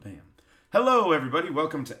Hello, everybody.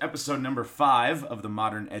 Welcome to episode number 5 of the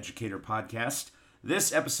Modern Educator Podcast.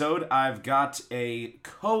 This episode, I've got a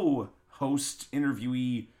co-host,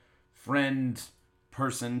 interviewee, friend,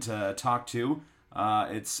 person to talk to.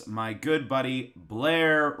 It's my good buddy,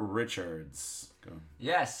 Blair Richards. Go.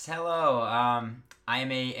 Yes, hello.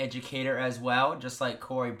 I'm a educator as well, just like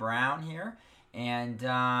Corey Brown here. And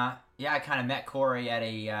I kind of met Corey at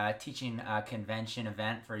a teaching convention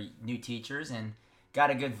event for new teachers and got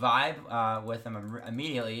a good vibe with him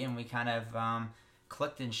immediately. And we kind of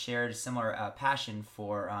clicked and shared a similar passion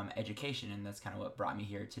for education. And that's kind of what brought me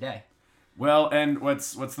here today. Well, and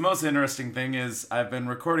what's the most interesting thing is I've been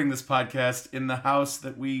recording this podcast in the house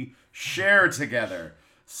that we share together.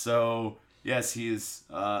 So, yes, he is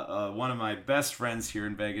one of my best friends here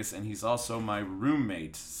in Vegas, and he's also my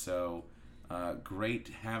roommate. So, great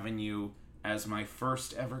having you as my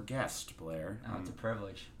first ever guest, Blair. Oh, it's a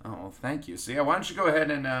privilege. Oh, well, thank you. So, yeah, why don't you go ahead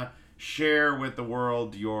and share with the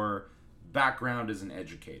world your background as an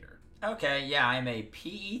educator? Okay, yeah, I'm a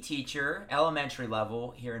PE teacher, elementary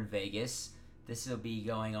level here in Vegas. This will be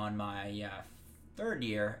going on my third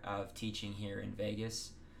year of teaching here in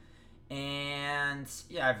Vegas. And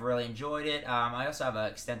yeah, I've really enjoyed it. I also have an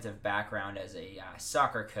extensive background as a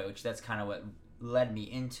soccer coach. That's kind of what led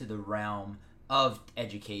me into the realm of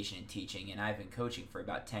education and teaching. And I've been coaching for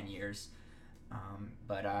about 10 years.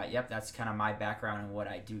 Yep, that's kind of my background and what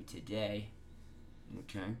I do today.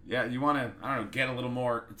 Okay. Yeah, you want to, I don't know, get a little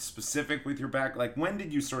more specific with your back. Like, when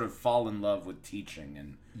did you sort of fall in love with teaching?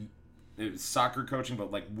 And it was soccer coaching,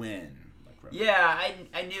 but like when? Yeah,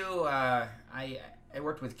 I knew I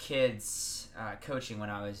worked with kids coaching when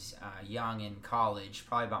I was young in college,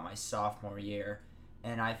 probably about my sophomore year,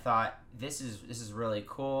 and I thought this is really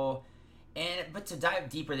cool. But to dive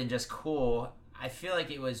deeper than just cool, I feel like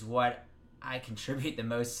it was what I contribute the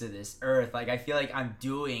most to this earth. Like, I feel like I'm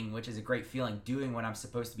doing, which is a great feeling, doing what I'm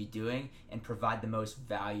supposed to be doing and provide the most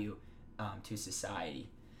value to society.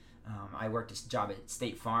 I worked this job at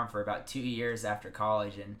State Farm for about 2 years after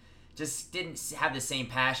college and just didn't have the same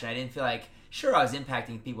passion. I didn't feel like, sure, I was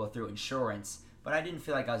impacting people through insurance, but I didn't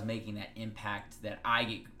feel like I was making that impact that I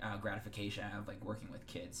get gratification out of, like working with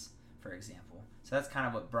kids, for example. So that's kind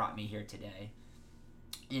of what brought me here today.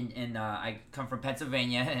 I come from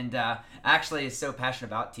Pennsylvania, and actually is so passionate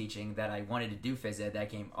about teaching that I wanted to do phys ed that I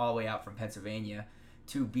came all the way out from Pennsylvania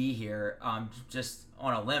to be here, just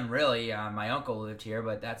on a limb, really. My uncle lived here,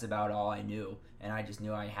 but that's about all I knew, and I just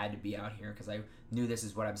knew I had to be out here because I knew this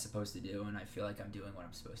is what I'm supposed to do, and I feel like I'm doing what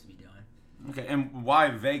I'm supposed to be doing. Okay, and why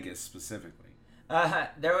Vegas specifically?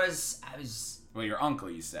 Well, your uncle,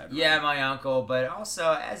 you said, right? Yeah, my uncle, but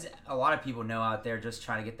also, as a lot of people know out there, just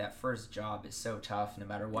trying to get that first job is so tough no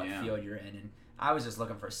matter what field you're in, and I was just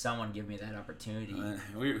looking for someone to give me that opportunity.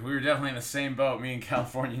 We were definitely in the same boat, me in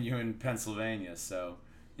California and you in Pennsylvania, so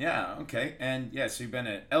yeah, okay. And yeah, so you've been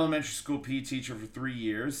an elementary school PE teacher for 3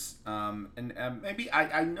 years, maybe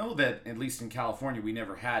I know that at least in California we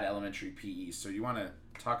never had elementary PE, so you want to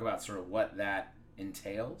talk about sort of what that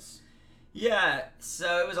entails? Yeah,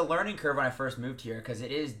 so it was a learning curve when I first moved here because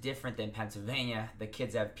it is different than Pennsylvania. The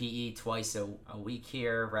kids have PE twice a week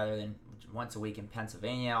here rather than once a week in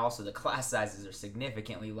Pennsylvania. Also, the class sizes are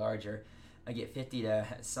significantly larger. I get 50 to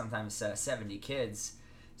sometimes 70 kids,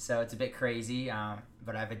 so it's a bit crazy,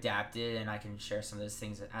 but I've adapted, and I can share some of those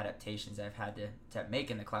things, adaptations I've had to make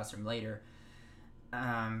in the classroom later.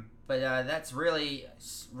 That's really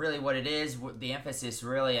what it is. The emphasis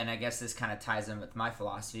really, and I guess this kind of ties in with my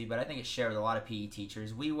philosophy, but I think it's shared with a lot of PE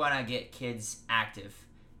teachers. We want to get kids active.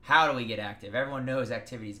 How do we get active? Everyone knows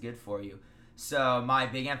activity is good for you. So my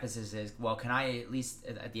big emphasis is, well, can I at least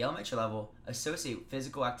at the elementary level associate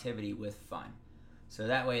physical activity with fun? So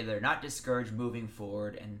that way they're not discouraged moving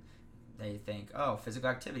forward and they think, oh, physical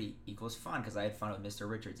activity equals fun because I had fun with Mr.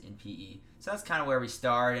 Richards in PE. So that's kind of where we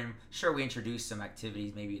start, and sure, we introduce some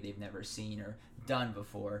activities maybe they've never seen or done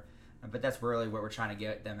before, but that's really what we're trying to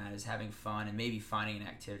get them at, is having fun and maybe finding an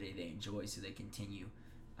activity they enjoy so they continue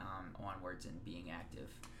onwards and being active.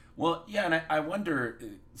 Well, yeah, and I wonder,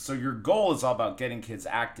 so your goal is all about getting kids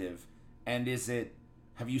active, and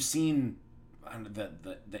have you seen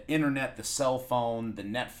the internet, the cell phone, the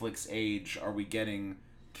Netflix age? Are we getting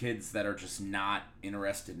kids that are just not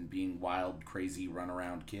interested in being wild, crazy,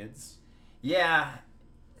 run-around kids? Yeah,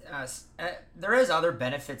 there is other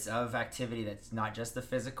benefits of activity that's not just the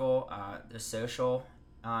physical, the social,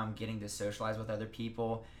 getting to socialize with other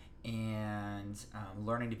people, and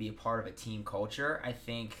learning to be a part of a team culture. I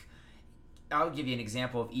think I'll give you an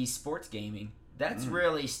example of esports gaming. That's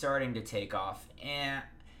really starting to take off, and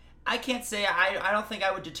I can't say I don't think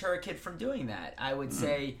I would deter a kid from doing that. I would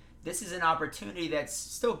say this is an opportunity that's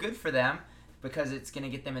still good for them because it's going to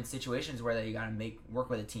get them in situations where they got to work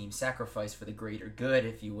with a team, sacrifice for the greater good,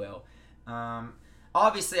 if you will.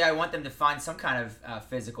 Obviously, I want them to find some kind of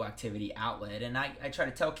physical activity outlet, and I try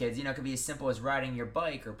to tell kids, it could be as simple as riding your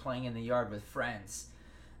bike or playing in the yard with friends.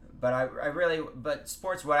 But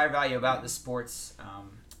sports, what I value about the sports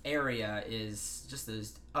area is just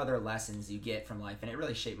those other lessons you get from life, and it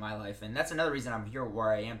really shaped my life, and that's another reason I'm here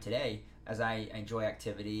where I am today, as I enjoy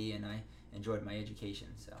activity and I enjoyed my education.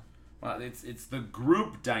 So. Well, it's the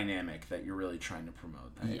group dynamic that you're really trying to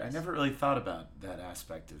promote. I never really thought about that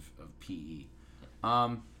aspect of PE.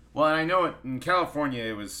 Well, and I know in California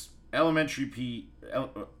it was elementary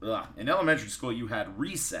in elementary school you had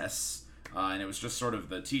recess, and it was just sort of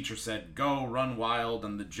the teacher said, go run wild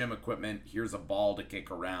on the gym equipment, here's a ball to kick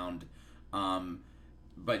around.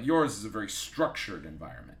 But yours is a very structured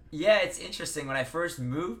environment. Yeah, it's interesting. When I first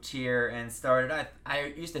moved here and started,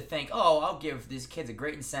 I used to think, I'll give these kids a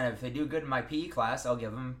great incentive. If they do good in my PE class, I'll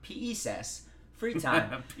give them PE cess, free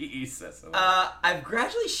time. PE cess. I've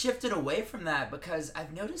gradually shifted away from that because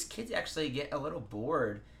I've noticed kids actually get a little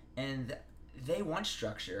bored and they want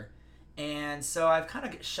structure. And so I've kind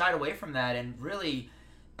of shied away from that and really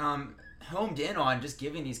homed in on just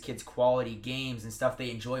giving these kids quality games and stuff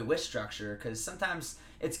they enjoy with structure, because sometimes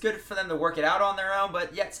it's good for them to work it out on their own,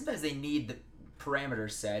 but yet sometimes they need the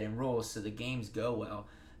parameters set and rules so the games go well.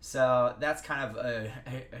 So that's kind of a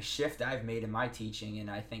shift I've made in my teaching, and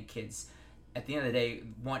I think kids at the end of the day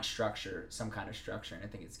want structure, some kind of structure, and I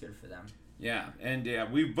think it's good for them. Yeah, and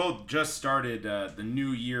we've both just started the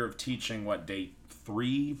new year of teaching. What, day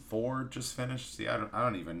 3, 4 just finished? See, I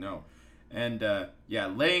don't even know. And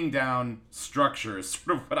laying down structure is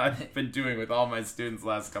sort of what I've been doing with all my students the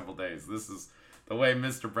last couple days. This is the way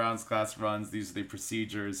Mr. Brown's class runs. These are the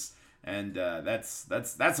procedures, and that's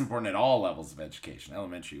important at all levels of education,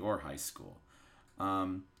 elementary or high school.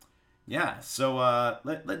 So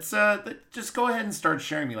let's just go ahead and start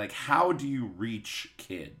sharing me, like, how do you reach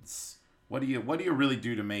kids? What do you really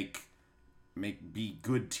do to make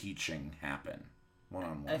good teaching happen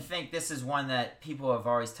one-on-one? I think this is one that people have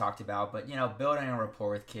always talked about, but building a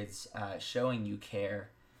rapport with kids, showing you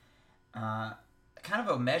care, kind of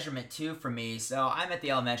a measurement too for me. So I'm at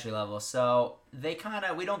the elementary level, so we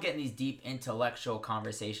don't get in these deep intellectual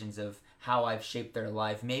conversations of how I've shaped their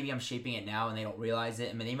life. Maybe I'm shaping it now and they don't realize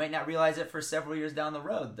it. I mean, they might not realize it for several years down the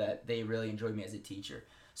road that they really enjoyed me as a teacher.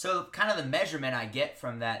 So kind of the measurement I get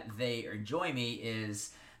from that they enjoy me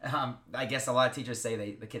is, I guess a lot of teachers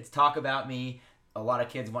say the kids talk about me. A lot of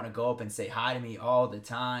kids want to go up and say hi to me all the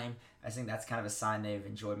time. I think that's kind of a sign they've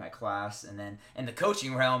enjoyed my class. And then in the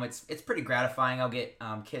coaching realm, it's pretty gratifying. I'll get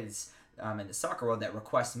kids in the soccer world that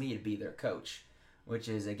request me to be their coach, which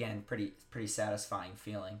is, again, pretty satisfying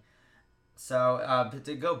feeling. So but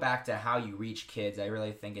to go back to how you reach kids, I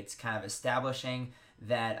really think it's kind of establishing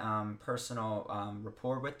that personal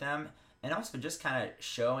rapport with them, and also just kind of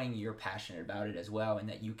showing you're passionate about it as well, and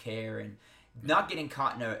that you care, and not getting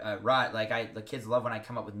caught in a rut. Like the kids love when I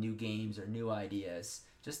come up with new games or new ideas,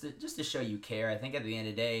 just to show you care. I think at the end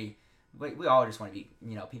of the day, we all just want to be,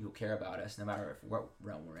 people who care about us, no matter what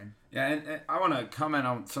realm we're in. Yeah, and I want to comment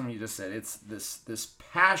on something you just said. It's this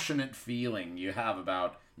passionate feeling you have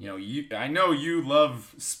about, I know you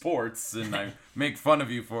love sports, and I make fun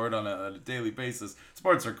of you for it on a daily basis.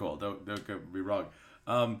 Sports are cool. Don't get me wrong.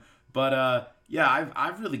 I've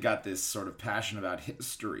really got this sort of passion about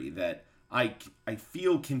history that I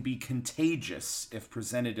feel can be contagious if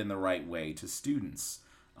presented in the right way to students.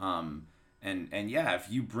 If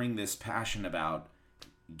you bring this passion about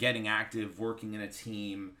getting active, working in a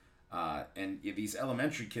team, and if these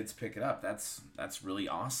elementary kids pick it up, that's really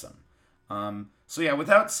awesome.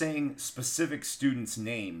 Without saying specific students'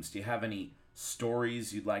 names, do you have any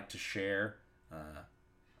stories you'd like to share?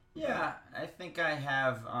 I think I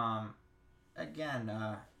have,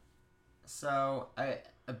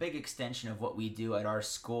 a big extension of what we do at our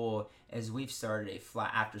school is we've started a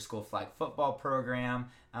after-school flag football program.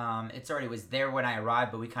 It already was there when I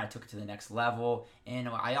arrived, but we kind of took it to the next level. And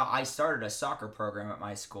I started a soccer program at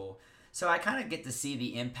my school. So I kind of get to see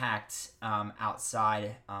the impact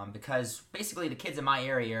outside because basically the kids in my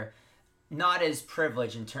area are not as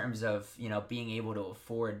privileged in terms of, being able to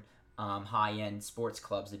afford high-end sports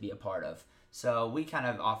clubs to be a part of. So we kind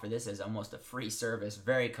of offer this as almost a free service,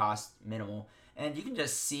 very cost minimal. And you can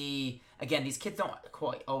just see, again, these kids don't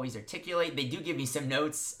quite always articulate. They do give me some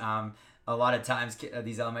notes. A a lot of times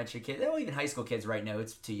these elementary kids, well, even high school kids write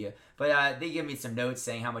notes to you. But they give me some notes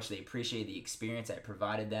saying how much they appreciate the experience I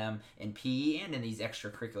provided them in PE and in these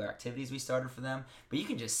extracurricular activities we started for them. But you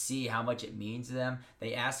can just see how much it means to them.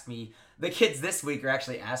 They ask me, the kids this week are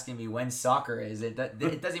actually asking me when soccer is. It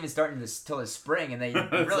doesn't even start until the spring, and they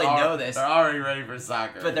really know this. They're already ready for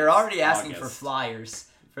soccer. But they're already asking for flyers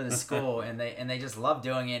for the school, and they just love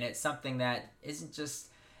doing it. And it's something that isn't just,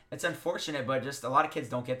 it's unfortunate, but just a lot of kids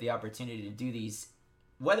don't get the opportunity to do these,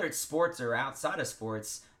 whether it's sports or outside of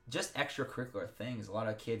sports, just extracurricular things. A lot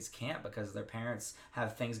of kids can't because their parents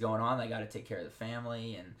have things going on. They got to take care of the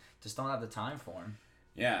family and just don't have the time for them.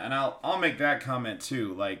 Yeah, and I'll make that comment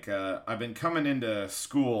too. Like, I've been coming into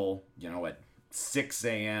school, at 6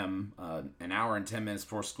 a.m., an hour and 10 minutes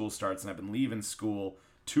before school starts, and I've been leaving school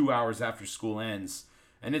 2 hours after school ends,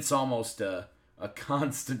 and it's almost a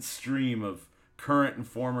constant stream of current and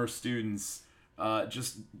former students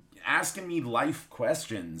just asking me life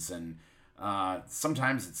questions, and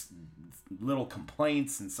sometimes it's little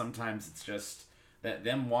complaints, and sometimes it's just that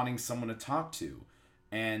them wanting someone to talk to.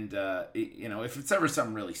 And, if it's ever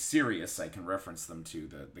something really serious, I can reference them to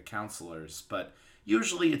the counselors. But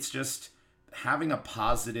usually it's just having a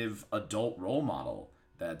positive adult role model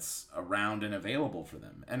that's around and available for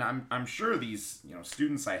them. And I'm sure these,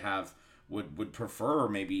 students I have would prefer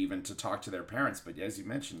maybe even to talk to their parents. But as you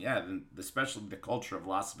mentioned, especially the culture of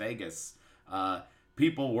Las Vegas,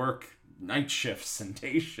 people work night shifts and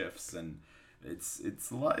day shifts. And it's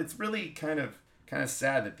really kind of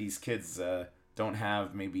sad that these kids don't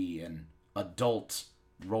have maybe an adult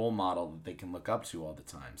role model that they can look up to all the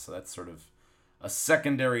time. So that's sort of a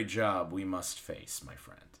secondary job we must face, my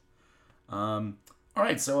friend. All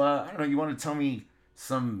right, so I don't know, you want to tell me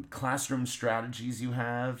some classroom strategies you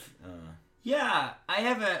have? Yeah, I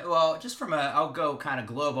have I'll go kind of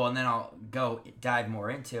global and then I'll dive more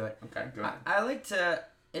into it. Okay, good. I like to,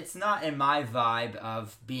 it's not in my vibe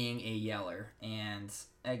of being a yeller. And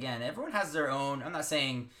again, everyone has their own, I'm not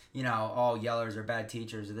saying, all yellers are bad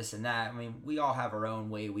teachers or this and that. I mean, we all have our own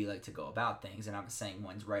way we like to go about things, and I'm not saying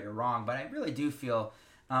one's right or wrong, but I really do feel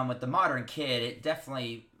with the modern kid,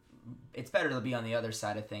 it's better to be on the other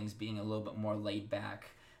side of things, being a little bit more laid back.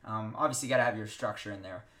 Obviously, you got to have your structure in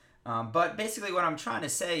there. But basically what I'm trying to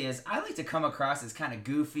say is I like to come across as kind of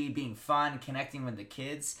goofy, being fun, connecting with the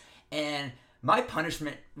kids, and my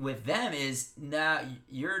punishment with them is, nah,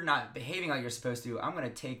 you're not behaving like you're supposed to. I'm going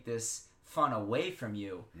to take this fun away from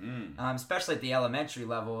you, especially at the elementary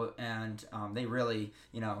level. And they really,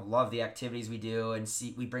 love the activities we do, and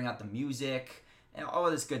we bring out the music and all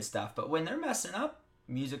of this good stuff. But when they're messing up,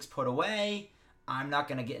 music's put away. I'm not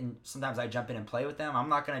going to get in. Sometimes I jump in and play with them. I'm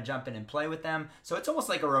not going to jump in and play with them. So it's almost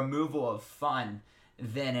like a removal of fun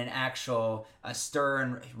than an actual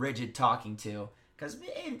stern, rigid talking to. Because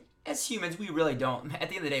as humans, we really don't, at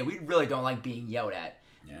the end of the day, we really don't like being yelled at.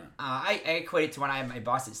 Yeah. I equate it to when I had my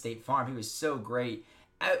boss at State Farm. He was so great.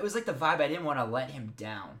 It was like the vibe, I didn't want to let him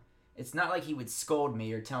down. It's not like he would scold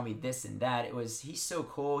me or tell me this and that. It was, he's so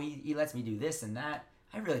cool. He lets me do this and that.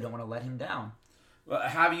 I really don't want to let him down. Well,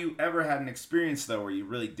 have you ever had an experience, though, where you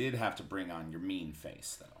really did have to bring on your mean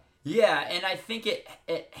face, though? Yeah, and I think it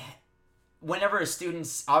whenever a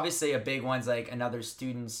student's, obviously a big one's like another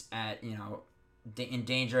student's at, in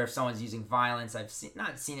danger if someone's using violence. I've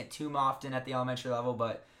not seen it too often at the elementary level,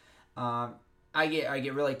 but I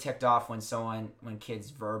get really ticked off when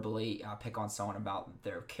kids verbally pick on someone about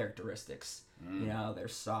their characteristics, their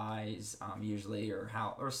size, usually,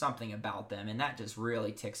 or something about them, and that just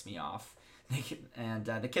really ticks me off. And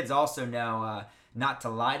the kids also know not to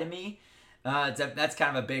lie to me. That's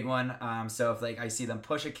kind of a big one. So if I see them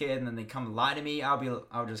push a kid and then they come lie to me,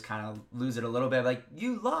 I'll just kind of lose it a little bit. Like,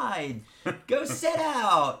 you lied, go sit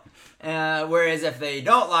out. Whereas if they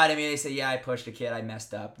don't lie to me, they say, yeah, I pushed a kid, I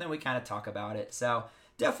messed up. Then we kind of talk about it. So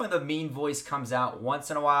definitely the mean voice comes out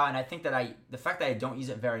once in a while, and I think that the fact that I don't use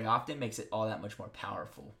it very often makes it all that much more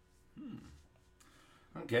powerful.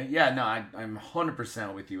 Okay, yeah, no, I'm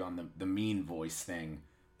 100% with you on the mean voice thing.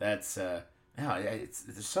 That's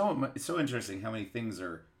it's so interesting how many things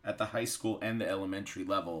are at the high school and the elementary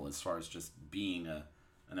level as far as just being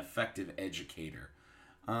an effective educator.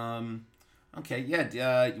 Okay,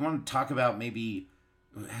 yeah, you want to talk about maybe,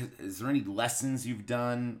 is there any lessons you've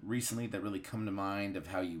done recently that really come to mind of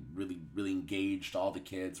how you really, really engaged all the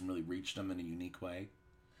kids and really reached them in a unique way?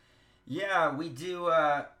 Yeah, we do.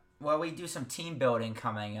 We do some team building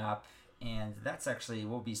coming up, and that's actually,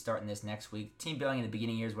 we'll be starting this next week. Team building in the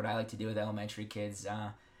beginning year is what I like to do with elementary kids.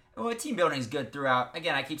 Team building is good throughout.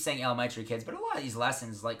 Again, I keep saying elementary kids, but a lot of these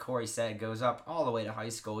lessons, like Corey said, goes up all the way to high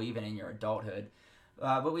school, even in your adulthood.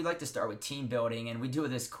 But we like to start with team building, and we do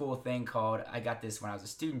this cool thing called, I got this when I was a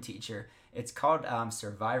student teacher. It's called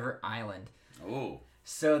Survivor Island. Oh.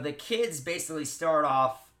 So the kids basically start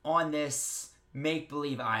off on this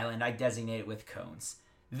make-believe island. I designate it with cones.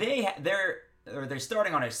 They're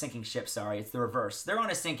starting on a sinking ship. Sorry, it's the reverse. They're on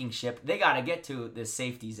a sinking ship. They got to get to the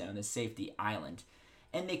safety zone, the safety island,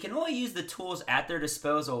 and they can only use the tools at their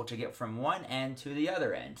disposal to get from one end to the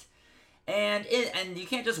other end. And you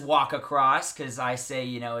can't just walk across because I say,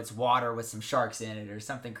 it's water with some sharks in it or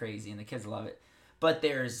something crazy, and the kids love it. But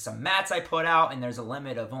there's some mats I put out, and there's a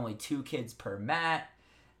limit of only 2 kids per mat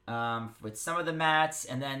with some of the mats.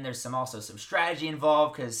 And then there's also some strategy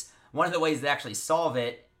involved, because one of the ways to actually solve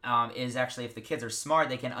it is actually, if the kids are smart,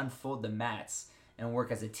 they can unfold the mats and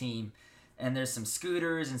work as a team. And there's some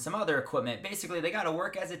scooters and some other equipment. Basically, they got to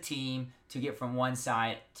work as a team to get from one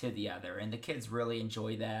side to the other. And the kids really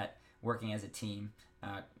enjoy that, working as a team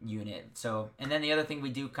unit. So, and then the other thing we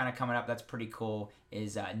do kind of coming up that's pretty cool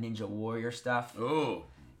is Ninja Warrior stuff. Oh.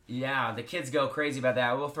 Yeah, the kids go crazy about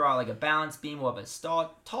that. We'll throw out like a balance beam. We'll have a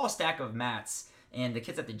tall stack of mats, and the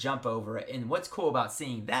kids have to jump over it. And what's cool about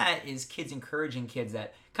seeing that is kids encouraging kids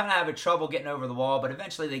that kind of having trouble getting over the wall, but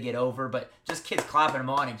eventually they get over. But just kids clapping them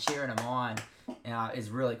on and cheering them on is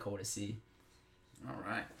really cool to see. All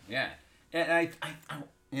right. Yeah.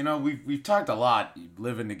 And we've talked a lot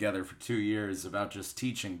living together for 2 years about just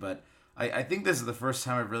teaching, but I think this is the first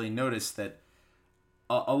time I've really noticed that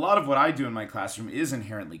a lot of what I do in my classroom is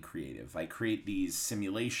inherently creative. I create these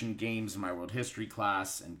simulation games in my world history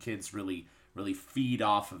class, and kids really feed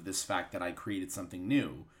off of this fact that I created something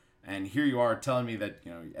new. And here you are telling me that,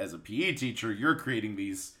 as a PE teacher, you're creating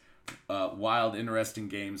these wild, interesting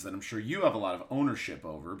games that I'm sure you have a lot of ownership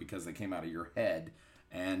over because they came out of your head.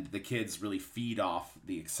 And the kids really feed off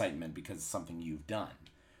the excitement because it's something you've done.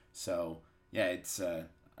 So, yeah, it's...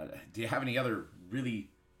 do you have any other really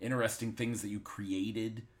interesting things that you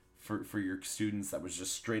created for your students that was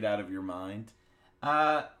just straight out of your mind?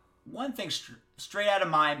 One thing straight out of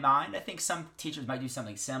my mind, I think some teachers might do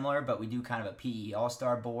something similar, but we do kind of a PE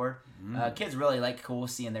all-star board. Kids really like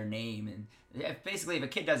seeing their name, and basically if a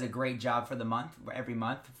kid does a great job for the month, every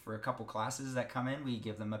month for a couple classes that come in, we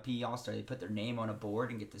give them a PE all-star. They put their name on a board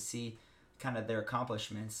and get to see kind of their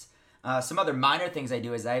accomplishments. Some other minor things I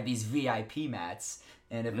do is I have these VIP mats,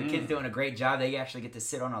 and if a kid's doing a great job, they actually get to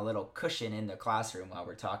sit on a little cushion in the classroom while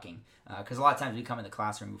we're talking, because a lot of times we come in the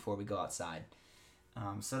classroom before we go outside.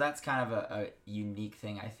 So that's kind of a unique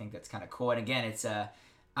thing, I think, that's kind of cool. And again, it's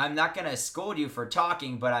I'm not going to scold you for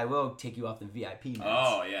talking, but I will take you off the VIP mats.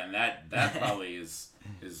 Oh, yeah, and that probably is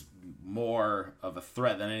more of a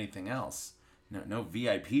threat than anything else. No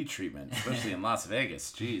VIP treatment, especially in Las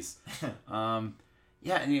Vegas. Jeez.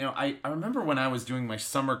 Yeah, and I remember when I was doing my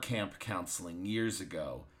summer camp counseling years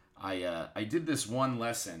ago, I did this one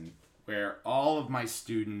lesson where all of my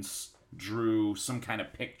students drew some kind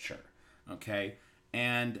of picture, okay?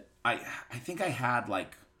 And I think I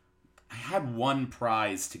had one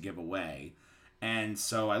prize to give away. And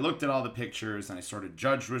so I looked at all the pictures and I sort of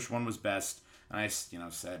judged which one was best. And I,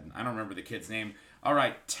 said, I don't remember the kid's name. All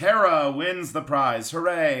right, Tara wins the prize.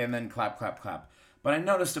 Hooray. And then clap, clap, clap. But I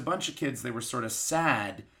noticed a bunch of kids, they were sort of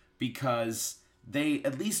sad because they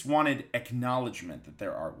at least wanted acknowledgement that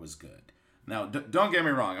their art was good. Now, don't get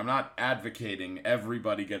me wrong. I'm not advocating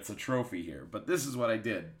everybody gets a trophy here. But this is what I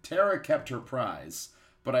did. Tara kept her prize.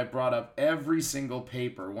 But I brought up every single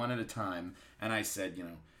paper one at a time. And I said,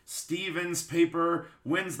 Steven's paper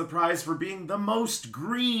wins the prize for being the most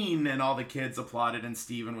green. And all the kids applauded, and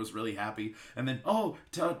Steven was really happy. And then,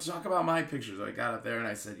 talk about my pictures. I got up there and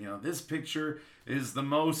I said, this picture is the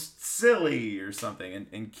most silly or something.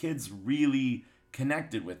 And kids really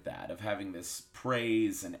connected with that, of having this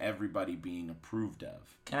praise and everybody being approved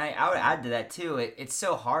of. And I would add to that too, it's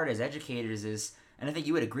so hard as educators and I think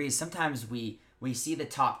you would agree, sometimes we see the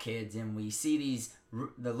top kids and we see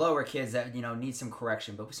the lower kids that need some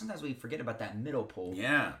correction, but sometimes we forget about that middle pool.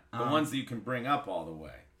 Yeah, the ones that you can bring up all the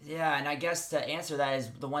way. Yeah, and I guess to answer that is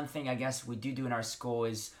the one thing I guess we do in our school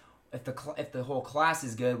is if the whole class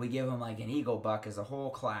is good, we give them like an Eagle Buck as a whole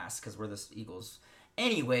class because we're the Eagles.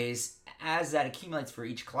 Anyways, as that accumulates for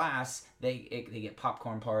each class, they get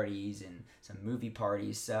popcorn parties and some movie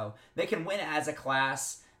parties, so they can win as a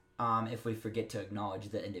class if we forget to acknowledge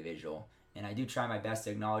the individual. And I do try my best to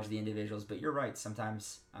acknowledge the individuals, but you're right.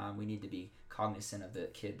 Sometimes we need to be cognizant of the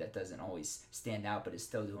kid that doesn't always stand out, but is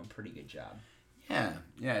still doing a pretty good job. Yeah.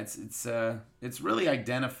 It's really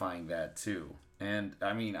identifying that too. And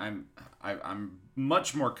I mean, I'm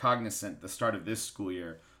much more cognizant at the start of this school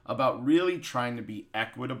year about really trying to be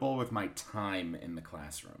equitable with my time in the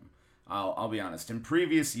classroom. I'll be honest. In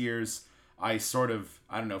previous years, I sort of,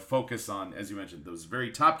 I don't know, focus on, as you mentioned, those very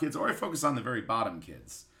top kids, or I focus on the very bottom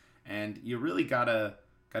kids. And you really gotta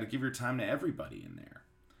give your time to everybody in there.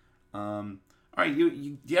 All right,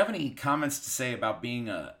 do you have any comments to say about being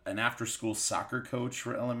an after-school soccer coach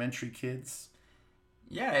for elementary kids?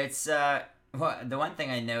 Yeah, it's well, the one thing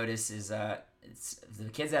I notice is it's the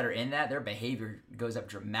kids that are in that, their behavior goes up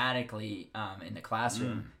dramatically in the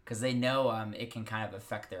classroom because they know it can kind of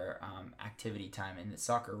affect their activity time in the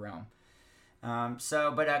soccer realm.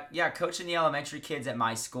 Coaching the elementary kids at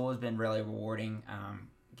my school has been really rewarding,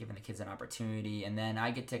 giving the kids an opportunity. And then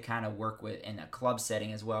I get to kind of work with in a club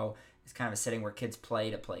setting as well. It's kind of a setting where kids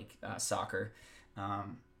play soccer.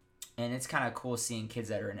 And it's kind of cool seeing kids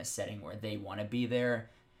that are in a setting where they want to be there.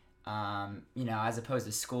 As opposed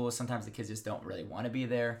to school, sometimes the kids just don't really want to be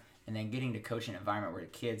there. And then getting to coach an environment where the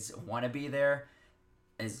kids want to be there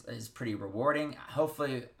is pretty rewarding.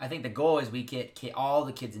 Hopefully, I think the goal is we get all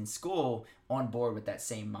the kids in school on board with that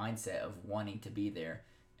same mindset of wanting to be there.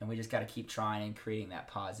 And we just got to keep trying and creating that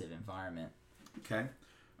positive environment. Okay.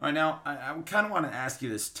 All right, now, I kind of want to ask you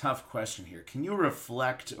this tough question here. Can you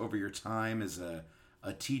reflect over your time as a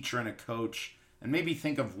teacher and a coach and maybe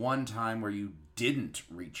think of one time where you didn't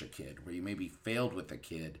reach a kid, where you maybe failed with a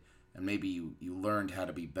kid, and maybe you learned how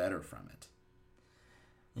to be better from it?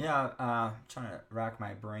 Yeah, I'm trying to rack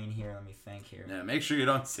my brain here. Let me think here. Yeah, make sure you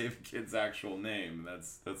don't say the kid's actual name.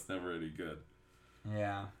 That's never any good.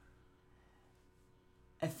 Yeah.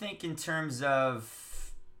 I think in terms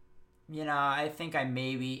of, I think I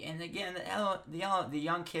maybe, and again, the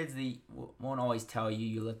young kids, they won't always tell you.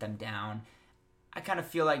 You let them down. I kind of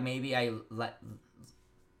feel like maybe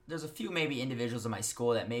there's a few maybe individuals in my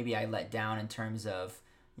school that maybe I let down in terms of,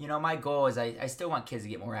 my goal is I still want kids to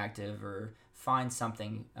get more active or find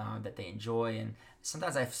something that they enjoy. And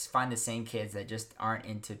sometimes I find the same kids that just aren't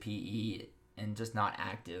into PE and just not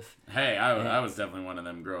active. Hey, I was definitely one of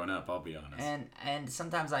them growing up, I'll be honest. And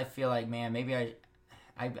sometimes I feel like, man, maybe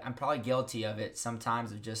I'm probably guilty of it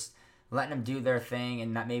sometimes, of just letting them do their thing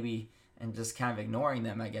and not maybe... and just kind of ignoring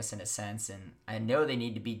them, I guess, in a sense. And I know they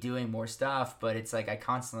need to be doing more stuff, but it's like I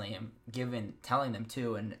constantly am telling them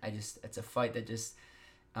to, and it's a fight that just,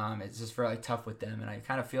 it's just really tough with them. And I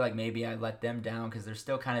kind of feel like maybe I let them down because they're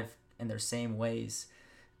still kind of in their same ways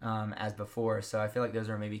as before. So I feel like those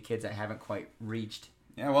are maybe kids I haven't quite reached.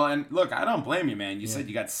 Yeah, well, and look, I don't blame you, man. You said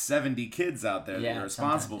you got 70 kids out there that you're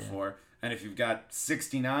responsible for, and if you've got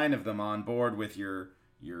 69 of them on board with your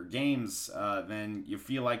games, then you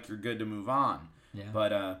feel like you're good to move on. Yeah.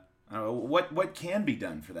 But I don't know, what can be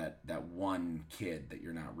done for that one kid that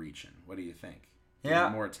you're not reaching? What do you think?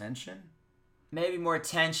 More attention? Maybe more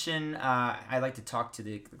attention. I like to talk to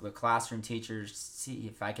the classroom teachers, see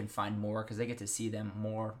if I can find more, because they get to see them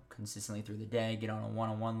more consistently through the day, get on a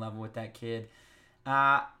one-on-one level with that kid.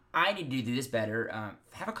 I need to do this better.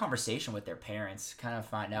 Have a conversation with their parents, kind of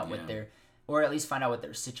find out what their... or at least find out what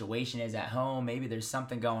their situation is at home. Maybe there's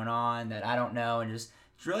something going on that I don't know, and just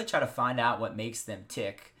really try to find out what makes them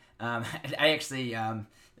tick. I actually,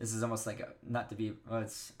 this is almost like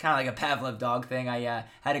it's kind of like a Pavlov dog thing. I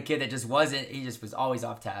had a kid that he just was always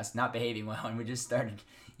off task, not behaving well, and we just started,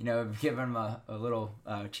 giving him a little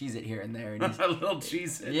Cheez-It here and there. And a little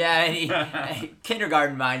Cheez-It. Yeah, and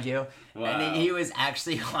kindergarten, mind you. Wow. And he was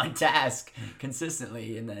actually on task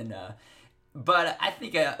consistently, and then... But I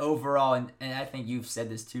think overall, and I think you've said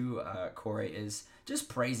this too, Corey, is just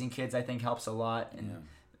praising kids I think helps a lot. And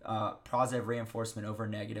positive reinforcement over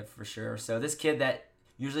negative for sure. So this kid that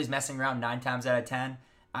usually is messing around 9 times out of 10,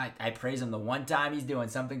 I praise him the one time he's doing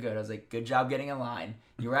something good. I was like, good job getting in line.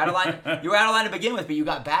 You were out of line to begin with, but you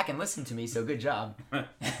got back and listened to me, so good job.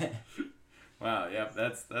 Wow, yeah,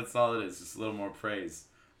 that's all it is, just a little more praise.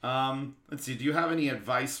 Let's see, do you have any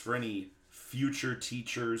advice for any future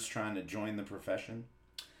teachers trying to join the profession?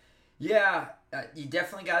 Yeah, you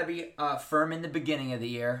definitely got to be firm in the beginning of the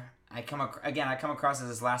year. I come across as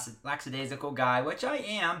this lackadaisical guy, which I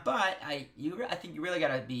am, but I think you really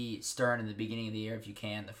got to be stern in the beginning of the year if you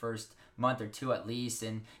can, the first month or two at least,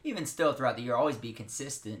 and even still throughout the year, always be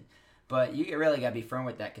consistent. But you really got to be firm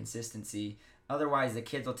with that consistency. Otherwise, the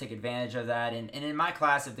kids will take advantage of that. And in my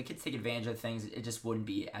class, if the kids take advantage of things, it just wouldn't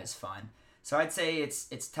be as fun. So I'd say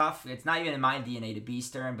it's tough. It's not even in my DNA to be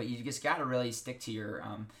stern, but you just got to really stick to your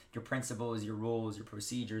principles, your rules, your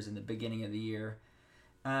procedures in the beginning of the year.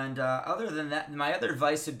 And other than that, my other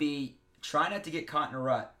advice would be try not to get caught in a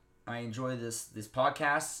rut. I enjoy this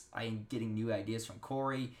podcast. I'm getting new ideas from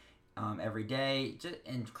Corey every day,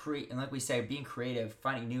 and like we say, being creative,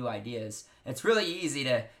 finding new ideas. It's really easy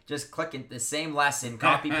to just click in the same lesson,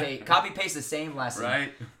 copy paste the same lesson.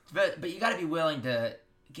 Right. But you got to be willing to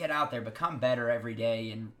get out there, become better every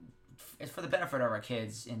day, it's for the benefit of our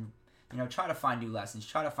kids, and try to find new lessons,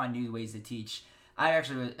 try to find new ways to teach. I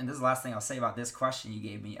actually, and this is the last thing I'll say about this question you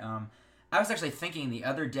gave me. I was actually thinking the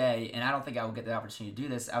other day, and I don't think I will get the opportunity to do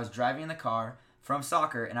this. I was driving in the car from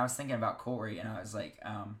soccer, and I was thinking about Corey, and I was like,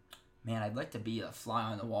 man, I'd like to be a fly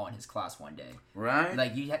on the wall in his class one day. Right?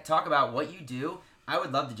 Like, you talk about what you do. I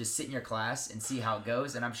would love to just sit in your class and see how it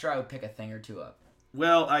goes, and I'm sure I would pick a thing or two up.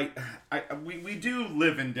 Well, we do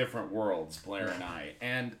live in different worlds, Blair and I,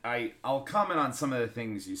 and I'll comment on some of the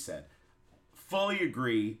things you said. Fully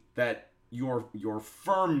agree that your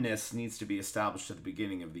firmness needs to be established at the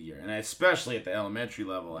beginning of the year, and especially at the elementary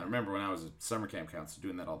level. I remember when I was a summer camp counselor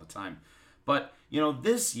doing that all the time. But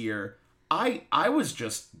this year, I was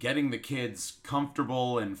just getting the kids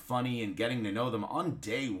comfortable and funny and getting to know them on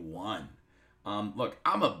day one. Look,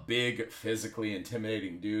 I'm a big, physically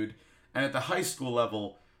intimidating dude, and at the high school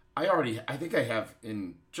level, I think I have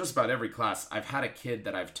in just about every class, I've had a kid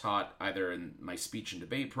that I've taught either in my speech and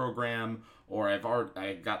debate program, or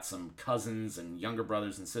I got some cousins and younger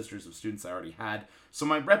brothers and sisters of students I already had. So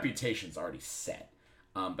my reputation's already set.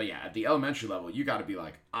 But yeah, at the elementary level, you got to be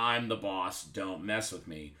like, I'm the boss, don't mess with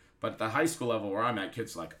me. But at the high school level where I'm at,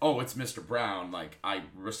 kids are like, oh, it's Mr. Brown. Like, I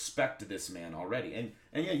respect this man already. And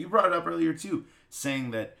yeah, you brought it up earlier too,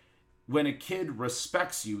 saying that when a kid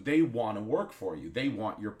respects you, they want to work for you. They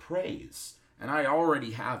want your praise. And I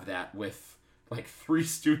already have that with like 3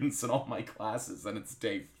 students in all my classes, and it's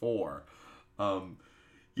day 4.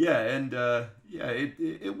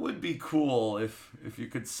 It would be cool if you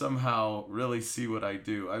could somehow really see what I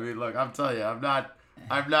do. I mean, look, I'm telling you,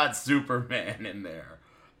 I'm not Superman in there.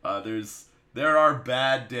 There are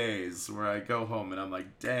bad days where I go home and I'm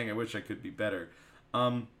like, dang, I wish I could be better.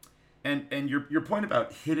 And your point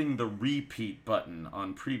about hitting the repeat button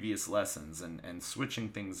on previous lessons and switching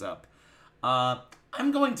things up,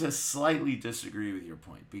 I'm going to slightly disagree with your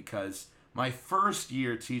point, because my first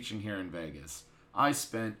year teaching here in Vegas, I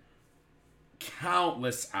spent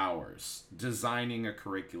countless hours designing a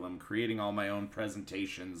curriculum, creating all my own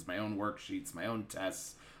presentations, my own worksheets, my own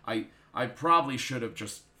tests. I probably should have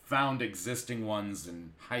just found existing ones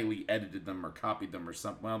and highly edited them or copied them or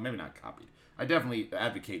something. Well, maybe not copied. I definitely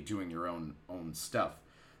advocate doing your own stuff.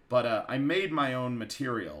 But I made my own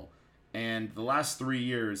material, and the last 3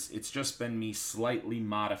 years, it's just been me slightly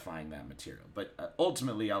modifying that material. But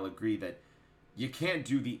ultimately, I'll agree that you can't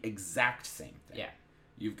do the exact same thing. Yeah.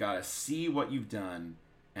 You've got to see what you've done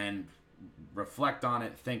and reflect on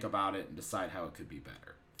it, think about it, and decide how it could be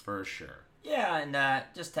better. For sure. Yeah, and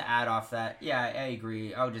just to add off that, yeah, I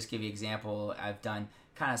agree. I'll just give you an example. I've done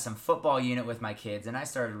kind of some football unit with my kids, and I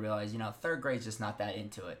started to realize, 3rd grade's just not that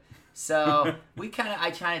into it. So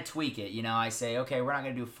I kind of tweak it. I say, okay, we're not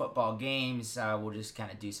going to do football games. We'll just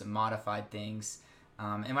kind of do some modified things.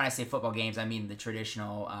 And when I say football games, I mean the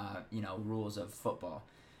traditional, rules of football.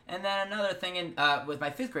 And then another thing with my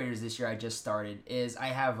 5th graders this year I just started is I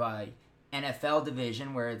have a NFL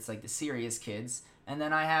division where it's like the serious kids. And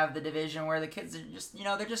then I have the division where the kids are just,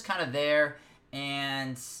 they're just kind of there,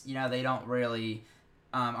 and, they don't really,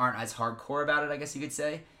 aren't as hardcore about it, I guess you could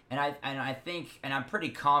say. And I think, and I'm pretty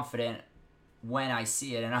confident when I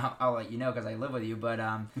see it, and I'll let you know because I live with you, but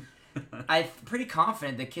I'm pretty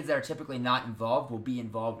confident the kids that are typically not involved will be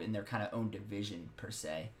involved in their kind of own division, per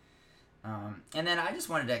se. And then I just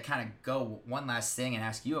wanted to kind of go one last thing and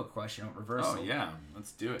ask you a question on reversal. Oh, yeah.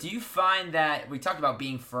 Let's do it. Do you find that, we talked about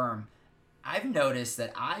being firm, I've noticed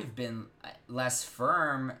that I've been less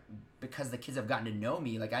firm because the kids have gotten to know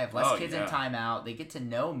me. Like, I have less kids in timeout. They get to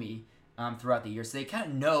know me throughout the year. So they kind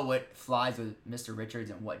of know what flies with Mr. Richards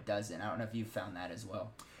and what doesn't. I don't know if you've found that as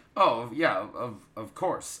well. Oh, yeah, of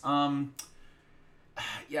course. Once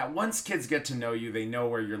kids get to know you, they know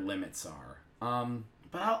where your limits are.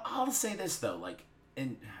 But I'll say this, though. Like,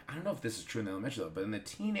 and I don't know if this is true in the elementary level, but in the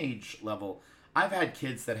teenage level, I've had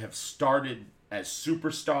kids that have started as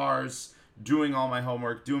superstars, doing all my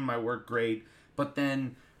homework, doing my work great, but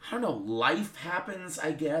then, I don't know, life happens,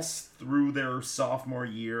 I guess, through their sophomore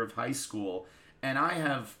year of high school, and I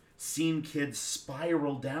have seen kids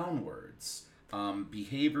spiral downwards,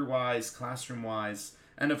 behavior-wise, classroom-wise,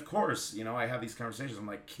 and of course, I have these conversations, I'm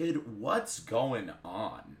like, kid, what's going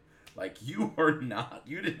on? Like, you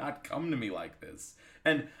did not come to me like this.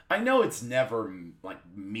 And I know it's never, like,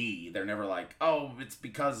 me. They're never like, oh, it's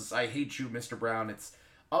because I hate you, Mr. Brown. It's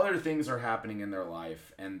other things are happening in their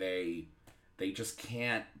life, and they just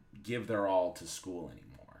can't give their all to school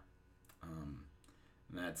anymore.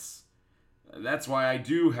 That's why I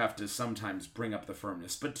do have to sometimes bring up the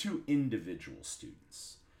firmness, but to individual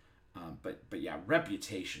students. But yeah,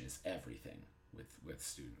 reputation is everything with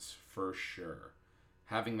students, for sure.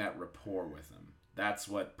 Having that rapport with them. that's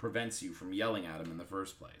what prevents you from yelling at them in the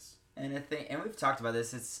first place. And and we've talked about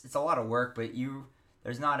this. It's a lot of work, but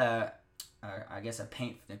there's not I guess a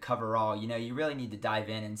paint to cover all. You really need to dive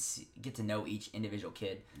in and get to know each individual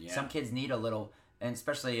kid. Yeah. Some kids need a little, and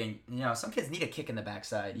especially some kids need a kick in the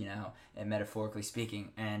backside, and metaphorically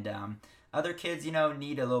speaking, and other kids,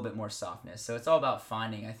 need a little bit more softness. So it's all about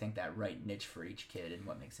finding, I think, that right niche for each kid and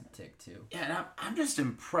what makes them tick too. Yeah, and I'm just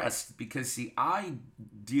impressed because see, I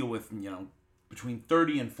deal with between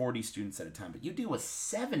 30 and 40 students at a time, but you deal with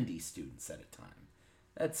 70 students at a time.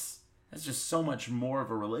 That's just so much more of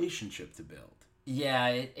a relationship to build. Yeah,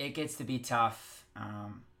 it gets to be tough.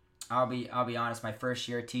 I'll be honest. My first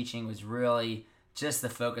year teaching was really just the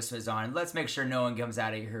focus was on let's make sure no one comes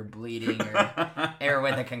out of here bleeding or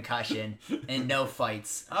with a concussion, and no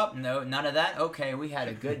fights. Oh no, none of that. Okay, we had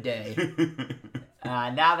a good day.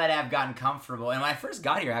 Now that I've gotten comfortable, and when I first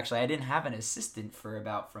got here, actually, I didn't have an assistant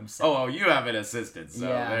from 7. Oh, you have an assistant, so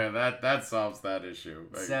yeah. that solves that issue.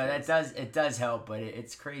 It does help, but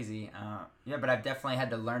it's crazy. But I've definitely had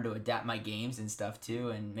to learn to adapt my games and stuff too,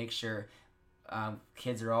 and make sure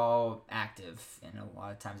kids are all active. And a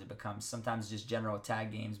lot of times it becomes sometimes just general tag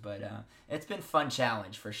games, but it's been a fun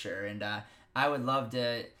challenge for sure. And I would love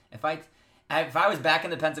to if I was back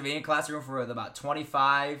in the Pennsylvania classroom for about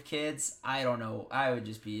 25 kids, I don't know, I would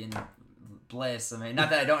just be in bliss. I mean, not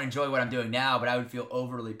that I don't enjoy what I'm doing now, but I would feel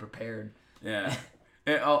overly prepared. Yeah.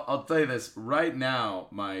 I'll tell you this. Right now,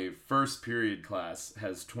 my first period class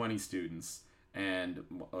has 20 students, and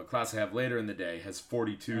a class I have later in the day has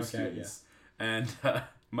 42 students. Yeah. And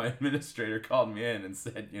my administrator called me in and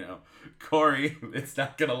said, Corey, it's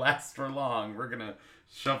not going to last for long. We're going to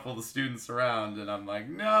shuffle the students around. And I'm like,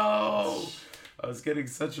 no. I was getting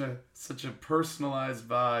such a personalized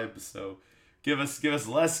vibe. So give us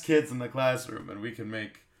less kids in the classroom, and we can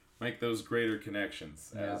make those greater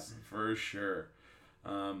connections. For sure.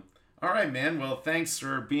 All right, man. Well, thanks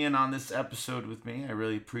for being on this episode with me. I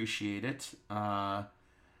really appreciate it.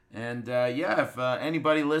 If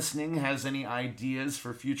anybody listening has any ideas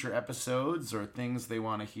for future episodes or things they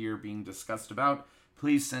want to hear being discussed about,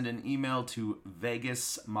 please send an email to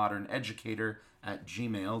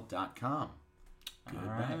vegasmoderneducator@gmail.com. Goodbye.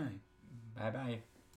 Right. Bye-bye.